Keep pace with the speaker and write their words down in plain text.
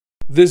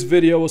This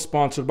video was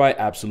sponsored by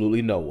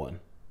absolutely no one.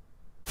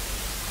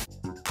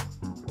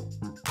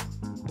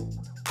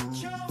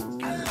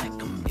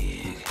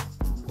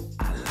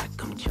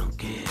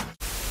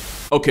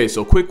 Okay,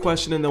 so quick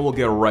question and then we'll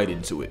get right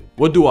into it.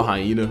 What do a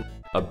hyena,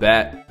 a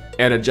bat,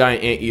 and a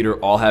giant anteater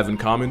all have in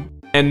common?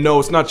 And no,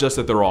 it's not just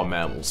that they're all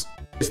mammals.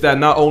 It's that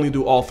not only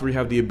do all three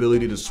have the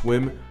ability to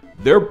swim,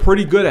 they're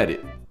pretty good at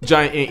it.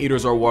 Giant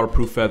anteaters are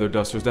waterproof feather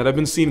dusters that have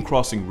been seen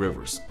crossing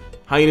rivers.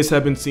 Hyenas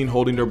have been seen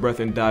holding their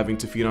breath and diving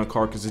to feed on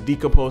carcasses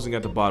decomposing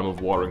at the bottom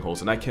of watering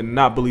holes, and I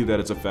cannot believe that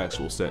it's a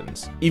factual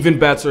sentence. Even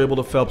bats are able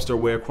to Phelps their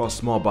way across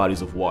small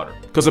bodies of water,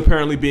 because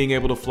apparently being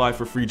able to fly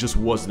for free just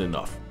wasn't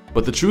enough.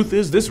 But the truth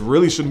is, this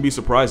really shouldn't be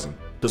surprising,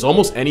 because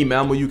almost any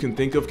mammal you can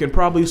think of can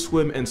probably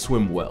swim and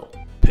swim well.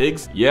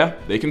 Pigs, yeah,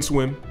 they can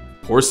swim.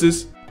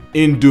 Horses,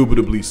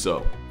 indubitably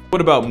so.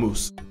 What about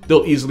moose?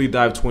 They'll easily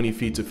dive 20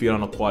 feet to feed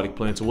on aquatic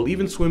plants and will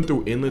even swim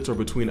through inlets or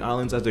between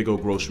islands as they go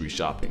grocery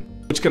shopping,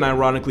 which can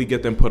ironically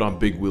get them put on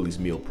Big Willie's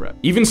meal prep.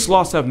 Even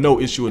sloths have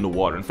no issue in the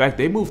water. In fact,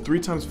 they move 3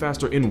 times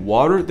faster in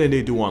water than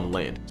they do on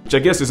land, which I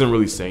guess isn't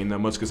really saying that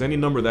much because any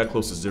number that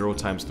close to 0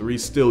 times 3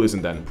 still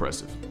isn't that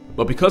impressive.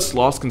 But because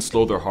sloths can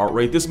slow their heart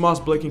rate, this moss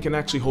blaking can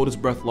actually hold its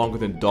breath longer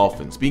than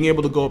dolphins, being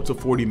able to go up to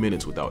 40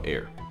 minutes without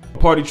air. A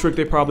party trick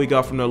they probably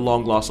got from their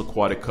long-lost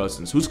aquatic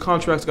cousins, whose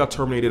contracts got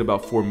terminated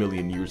about 4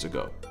 million years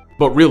ago.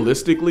 But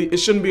realistically, it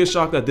shouldn't be a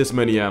shock that this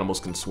many animals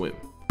can swim.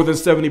 More than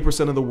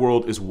 70% of the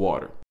world is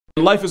water.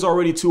 And life is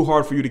already too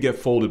hard for you to get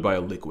folded by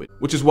a liquid,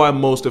 which is why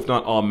most if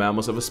not all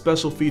mammals have a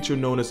special feature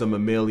known as a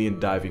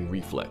mammalian diving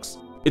reflex.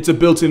 It's a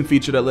built-in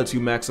feature that lets you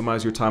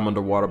maximize your time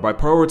underwater by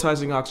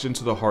prioritizing oxygen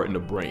to the heart and the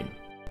brain.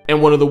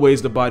 And one of the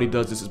ways the body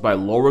does this is by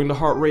lowering the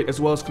heart rate as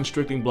well as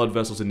constricting blood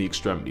vessels in the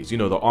extremities, you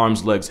know, the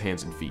arms, legs,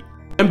 hands, and feet.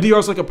 MDR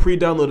is like a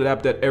pre-downloaded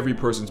app that every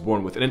person's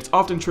born with, and it's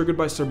often triggered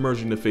by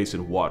submerging the face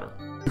in water.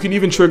 You can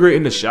even trigger it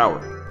in the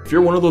shower. If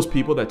you're one of those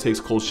people that takes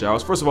cold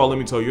showers, first of all, let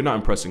me tell you, you're not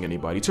impressing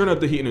anybody. Turn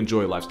up the heat and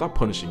enjoy life. Stop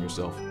punishing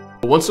yourself.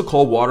 But once the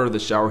cold water of the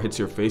shower hits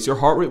your face, your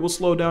heart rate will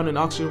slow down and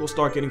oxygen will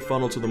start getting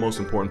funneled to the most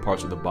important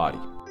parts of the body.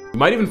 You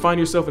might even find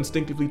yourself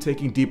instinctively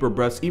taking deeper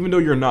breaths even though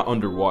you're not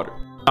underwater.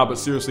 Nah, but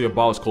seriously,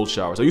 abolish cold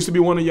showers. I used to be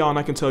one of y'all and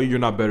I can tell you you're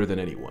not better than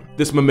anyone.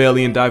 This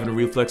mammalian diving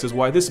reflex is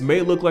why this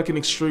may look like an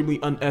extremely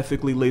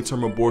unethically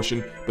late-term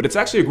abortion, but it's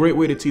actually a great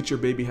way to teach your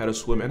baby how to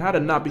swim and how to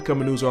not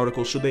become a news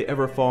article should they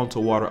ever fall into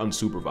water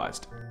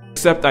unsupervised.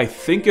 Except I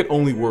think it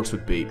only works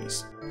with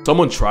babies.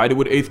 Someone tried it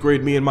with 8th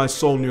grade me and my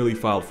soul nearly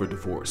filed for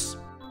divorce.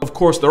 Of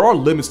course, there are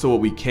limits to what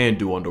we can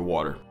do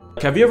underwater.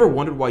 Have you ever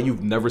wondered why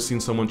you've never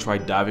seen someone try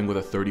diving with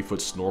a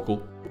 30-foot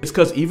snorkel? It's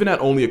because even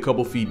at only a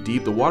couple feet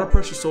deep, the water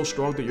pressure is so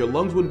strong that your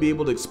lungs wouldn't be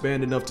able to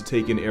expand enough to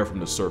take in air from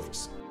the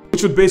surface,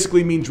 which would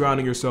basically mean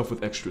drowning yourself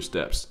with extra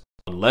steps.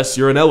 Unless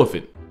you're an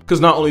elephant. Because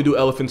not only do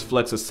elephants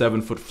flex a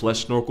 7-foot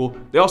flesh snorkel,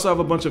 they also have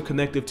a bunch of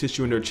connective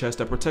tissue in their chest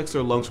that protects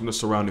their lungs from the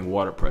surrounding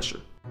water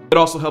pressure. It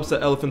also helps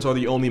that elephants are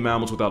the only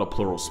mammals without a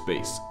pleural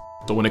space.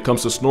 So when it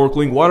comes to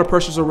snorkeling, water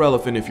pressure is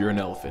irrelevant if you're an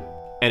elephant.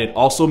 And it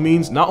also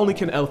means not only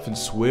can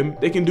elephants swim,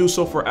 they can do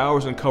so for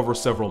hours and cover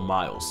several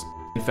miles.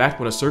 In fact,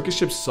 when a circus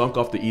ship sunk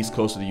off the east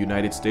coast of the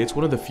United States,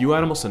 one of the few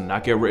animals to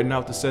not get written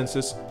out the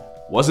census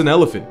was an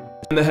elephant.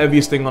 And the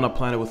heaviest thing on a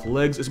planet with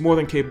legs is more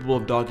than capable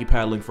of doggy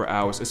paddling for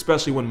hours,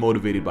 especially when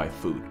motivated by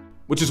food.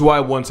 Which is why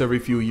once every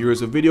few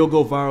years a video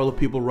go viral of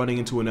people running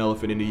into an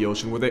elephant in the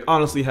ocean where they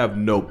honestly have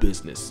no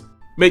business,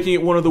 making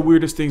it one of the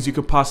weirdest things you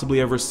could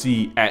possibly ever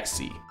see at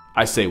sea.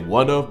 I say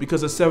one of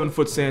because a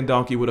 7-foot sand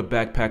donkey with a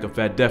backpack of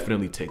fat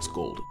definitely takes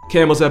gold.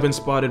 Camels have been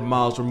spotted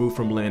miles removed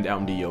from land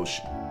out in the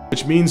ocean.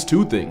 Which means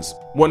 2 things.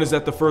 One is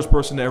that the first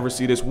person to ever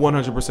see this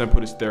 100%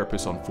 put his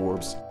therapist on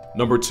Forbes.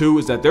 Number 2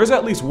 is that there's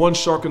at least one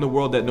shark in the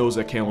world that knows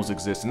that camels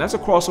exist, and that's a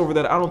crossover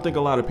that I don't think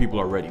a lot of people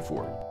are ready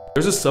for.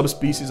 There's a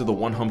subspecies of the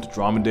one-humped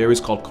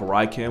dromedaries called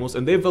Karai camels,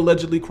 and they've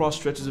allegedly crossed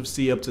stretches of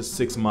sea up to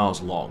 6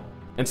 miles long.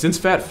 And since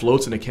fat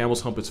floats and a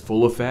camel's hump is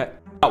full of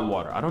fat, not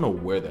water, I don't know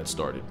where that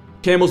started.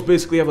 Camels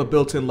basically have a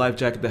built-in life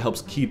jacket that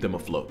helps keep them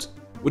afloat,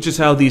 which is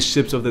how these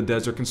ships of the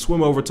desert can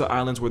swim over to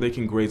islands where they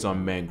can graze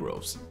on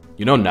mangroves.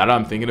 You know, now that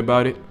I'm thinking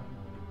about it,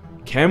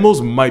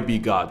 camels might be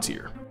god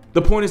tier.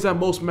 The point is that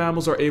most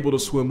mammals are able to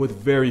swim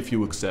with very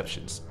few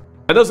exceptions.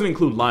 That doesn't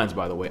include lions,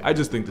 by the way. I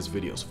just think this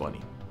video's funny.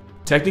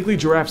 Technically,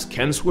 giraffes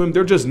can swim,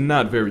 they're just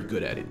not very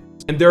good at it.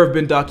 And there have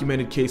been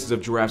documented cases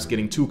of giraffes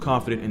getting too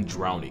confident and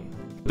drowning.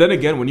 Then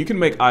again, when you can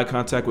make eye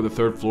contact with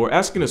the 3rd floor,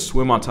 asking to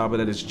swim on top of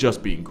that is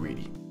just being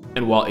greedy.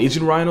 And while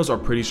Asian rhinos are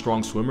pretty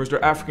strong swimmers,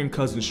 their African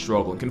cousins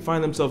struggle and can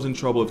find themselves in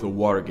trouble if the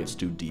water gets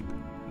too deep.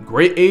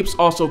 Great apes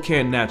also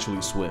can't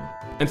naturally swim,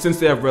 and since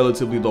they have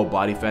relatively low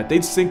body fat,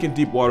 they'd sink in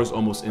deep waters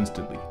almost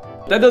instantly.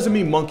 That doesn't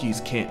mean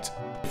monkeys can't.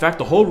 In fact,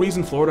 the whole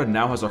reason Florida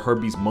now has a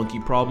herpes monkey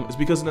problem is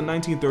because in the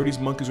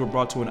 1930s, monkeys were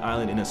brought to an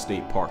island in a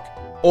state park,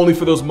 only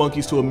for those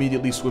monkeys to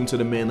immediately swim to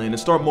the mainland and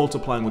start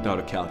multiplying without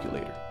a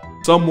calculator.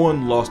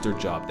 Someone lost their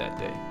job that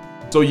day.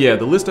 So yeah,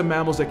 the list of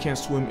mammals that can't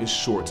swim is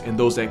short, and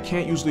those that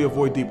can't usually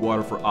avoid deep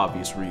water for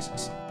obvious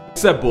reasons.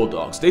 Except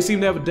bulldogs. They seem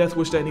to have a death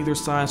wish that neither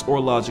science or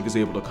logic is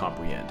able to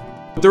comprehend.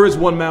 But there is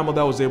one mammal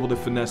that was able to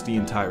finesse the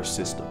entire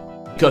system.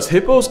 Because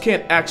hippos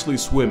can't actually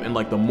swim, and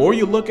like the more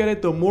you look at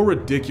it, the more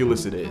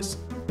ridiculous it is.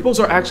 Hippos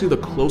are actually the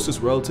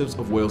closest relatives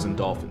of whales and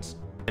dolphins,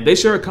 and they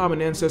share a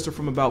common ancestor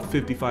from about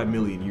 55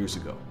 million years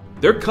ago.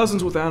 They're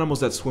cousins with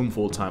animals that swim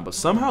full time, but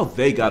somehow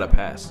they got a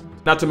pass.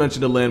 Not to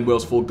mention the land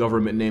whale's full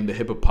government name, the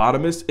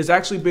hippopotamus, is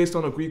actually based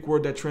on a Greek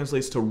word that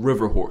translates to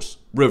river horse,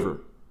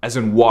 river, as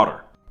in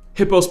water.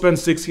 Hippos spend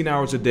 16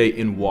 hours a day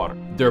in water.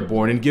 They're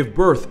born and give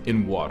birth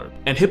in water.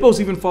 And hippos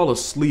even fall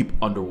asleep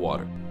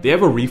underwater. They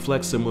have a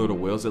reflex similar to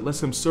whales that lets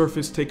them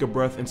surface, take a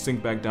breath, and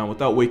sink back down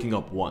without waking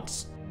up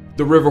once.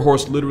 The river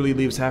horse literally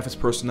leaves half its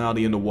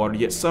personality in the water,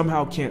 yet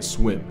somehow can't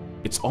swim.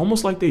 It's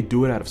almost like they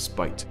do it out of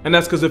spite. And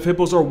that's because if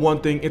hippos are one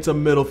thing, it's a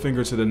middle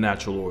finger to the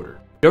natural order.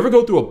 You ever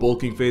go through a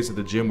bulking phase at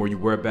the gym where you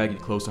wear baggy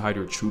clothes to hide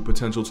your true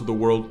potential to the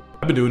world?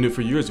 I've been doing it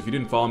for years. If you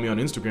didn't follow me on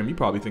Instagram, you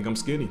probably think I'm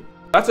skinny.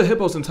 That's a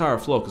hippo's entire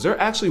flow, because they're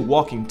actually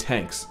walking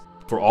tanks.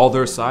 For all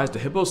their size, the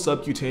hippo's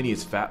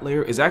subcutaneous fat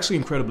layer is actually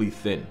incredibly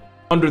thin.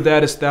 Under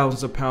that is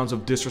thousands of pounds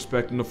of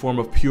disrespect in the form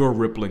of pure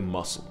rippling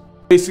muscle.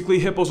 Basically,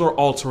 hippos are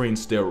all-terrain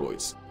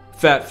steroids.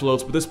 Fat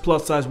floats, but this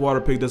plus-size water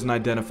pig doesn't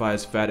identify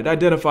as fat, it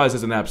identifies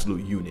as an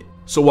absolute unit.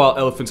 So while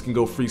elephants can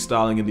go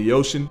freestyling in the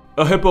ocean,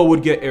 a hippo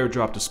would get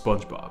airdropped to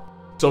SpongeBob.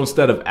 So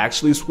instead of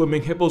actually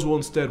swimming, hippos will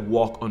instead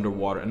walk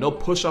underwater, and they'll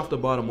push off the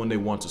bottom when they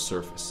want to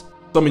surface.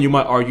 Some of you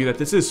might argue that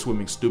this is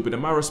swimming stupid,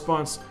 and my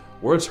response,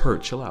 words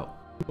hurt, chill out.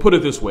 Put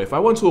it this way, if I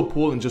went to a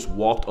pool and just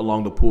walked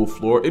along the pool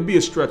floor, it'd be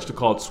a stretch to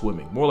call it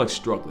swimming, more like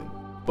struggling.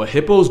 But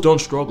hippos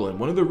don't struggle, and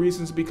one of the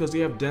reasons is because they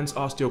have dense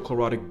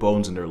osteocleritic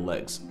bones in their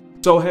legs.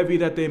 So heavy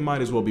that they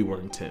might as well be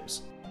wearing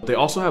Timbs. They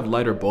also have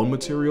lighter bone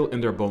material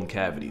in their bone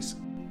cavities,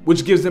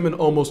 which gives them an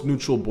almost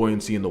neutral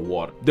buoyancy in the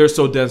water. They're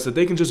so dense that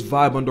they can just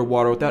vibe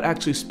underwater without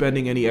actually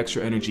spending any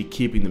extra energy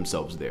keeping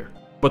themselves there.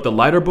 But the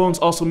lighter bones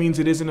also means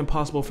it isn't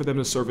impossible for them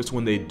to surface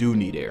when they do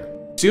need air.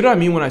 See what I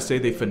mean when I say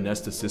they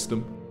finesse the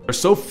system? They're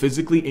so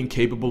physically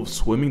incapable of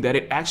swimming that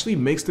it actually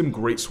makes them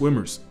great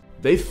swimmers.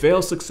 They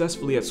fail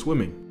successfully at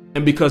swimming.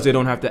 And because they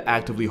don't have to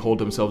actively hold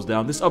themselves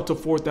down, this up to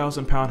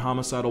 4,000 pound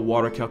homicidal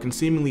water cow can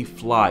seemingly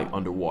fly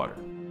underwater.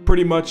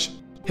 Pretty much,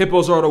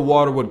 hippos are to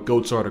water what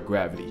goats are to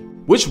gravity.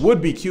 Which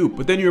would be cute,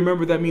 but then you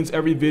remember that means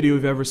every video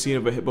you've ever seen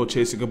of a hippo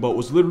chasing a boat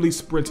was literally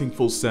sprinting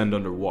full send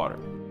underwater.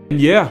 And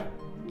yeah,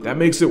 that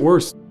makes it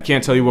worse. I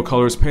can't tell you what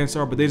color his pants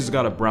are, but they just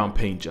got a brown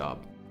paint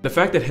job. The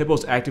fact that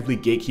hippos actively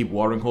gatekeep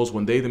watering holes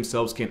when they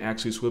themselves can't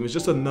actually swim is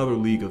just another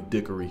league of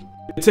dickery.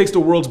 It takes the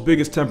world's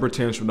biggest temper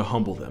tantrum to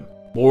humble them.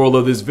 Moral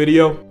of this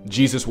video,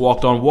 Jesus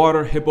walked on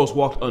water, hippos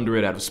walked under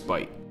it out of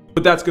spite.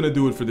 But that's gonna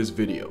do it for this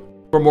video.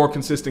 For more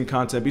consistent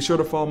content, be sure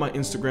to follow my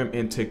Instagram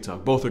and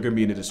TikTok, both are gonna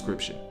be in the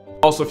description.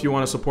 Also, if you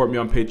want to support me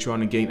on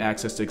Patreon and gain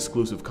access to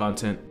exclusive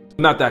content,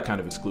 not that kind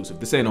of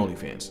exclusive, this ain't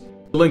OnlyFans,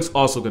 the link's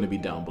also gonna be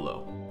down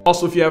below.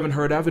 Also, if you haven't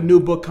heard, I have a new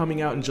book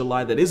coming out in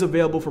July that is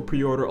available for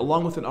pre-order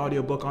along with an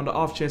audiobook on the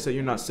off chance that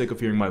you're not sick of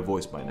hearing my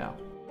voice by now.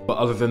 But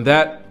other than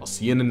that, I'll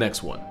see you in the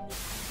next one.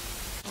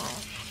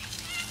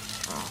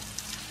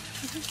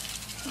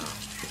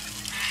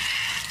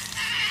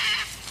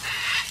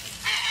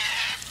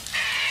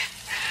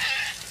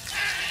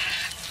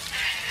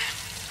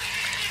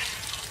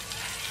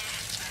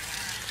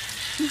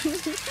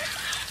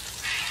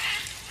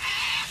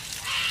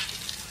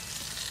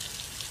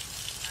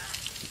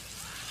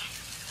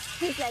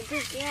 He's a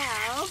good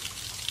girl.